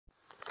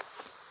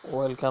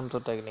Welcome to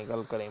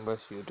Technical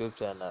Karim's YouTube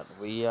channel.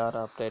 We are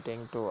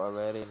updating to a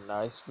very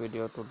nice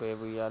video today.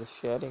 We are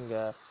sharing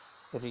a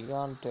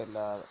Ryan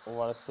Taylor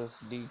versus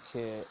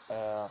DK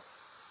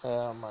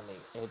money.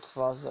 It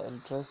was an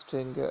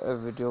interesting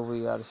video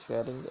we are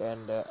sharing,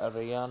 and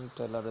Ryan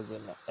Taylor is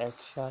in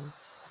action,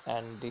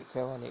 and DK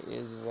money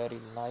is very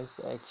nice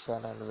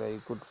action and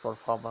very good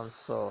performance.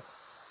 So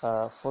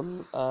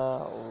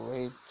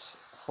wage,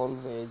 full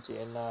wage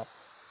in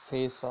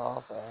face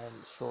off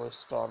and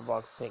ShowStar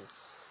boxing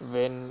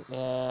when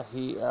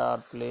he are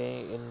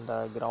playing in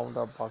the ground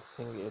of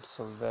boxing. It's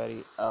a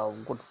very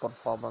good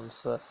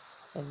performance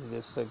in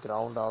this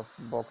ground of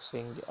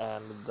boxing,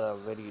 and the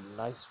very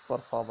nice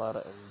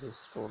performer in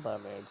these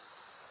tournaments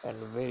and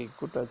very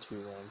good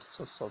achievements.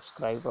 So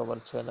subscribe our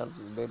channel,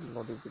 bell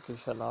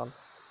notification on.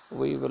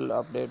 We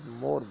will update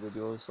more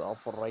videos of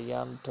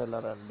Ryan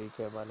Taylor and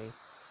DK money,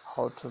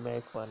 how to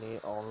make money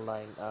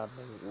online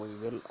earning. We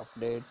will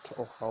update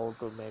of how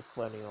to make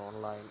money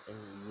online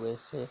in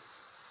USA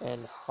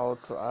and how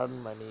to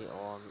earn money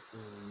on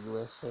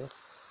USA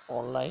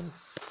online.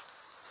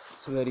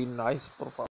 It's very nice performance.